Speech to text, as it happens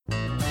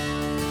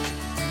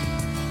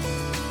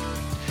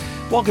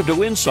Welcome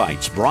to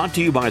Insights, brought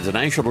to you by the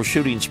National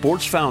Shooting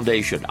Sports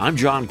Foundation. I'm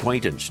John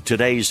Quaintance.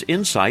 Today's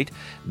Insight,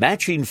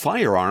 matching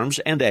firearms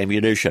and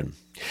ammunition.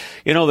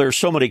 You know, there's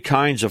so many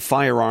kinds of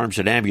firearms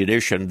and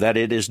ammunition that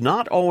it is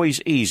not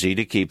always easy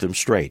to keep them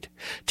straight.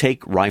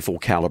 Take rifle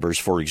calibers,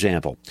 for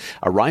example.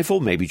 A rifle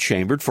may be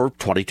chambered for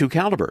 .22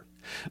 caliber,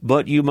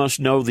 but you must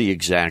know the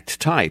exact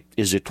type.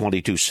 Is it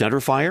 .22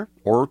 centerfire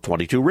or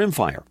 .22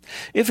 rimfire?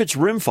 If it's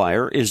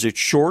rimfire, is it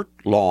short,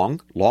 long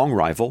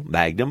rifle,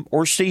 magnum,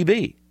 or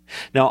CB?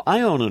 Now,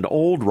 I own an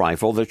old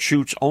rifle that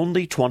shoots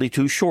only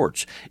 .22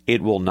 shorts.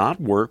 It will not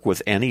work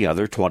with any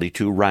other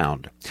 .22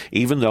 round.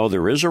 Even though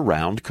there is a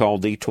round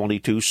called the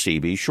 .22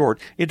 CB short,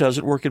 it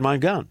doesn't work in my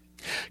gun.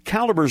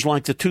 Calibers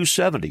like the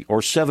 .270 or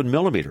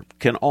 7mm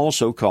can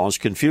also cause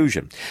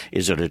confusion.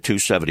 Is it a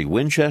 .270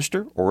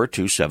 Winchester or a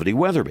 .270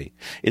 Weatherby?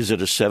 Is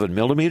it a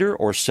 7mm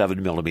or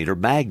 7mm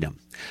Magnum?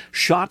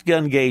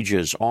 Shotgun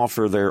gauges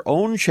offer their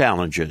own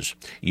challenges.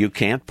 You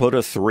can't put a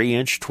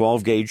 3-inch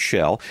 12-gauge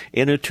shell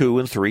in a 2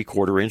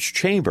 3/4-inch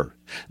chamber.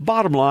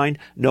 Bottom line,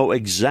 know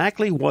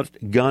exactly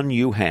what gun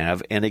you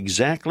have and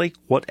exactly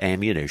what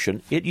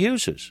ammunition it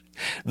uses.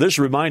 This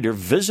reminder,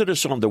 visit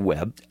us on the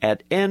web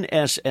at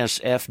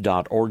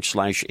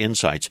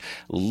nssf.org/insights.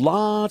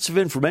 Lots of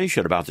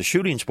information about the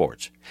shooting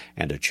sports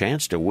and a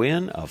chance to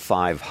win a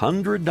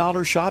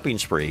 $500 shopping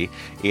spree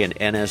in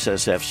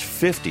NSSF's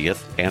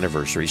 50th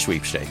anniversary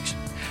sweepstakes.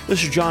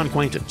 This is John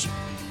Quaintance.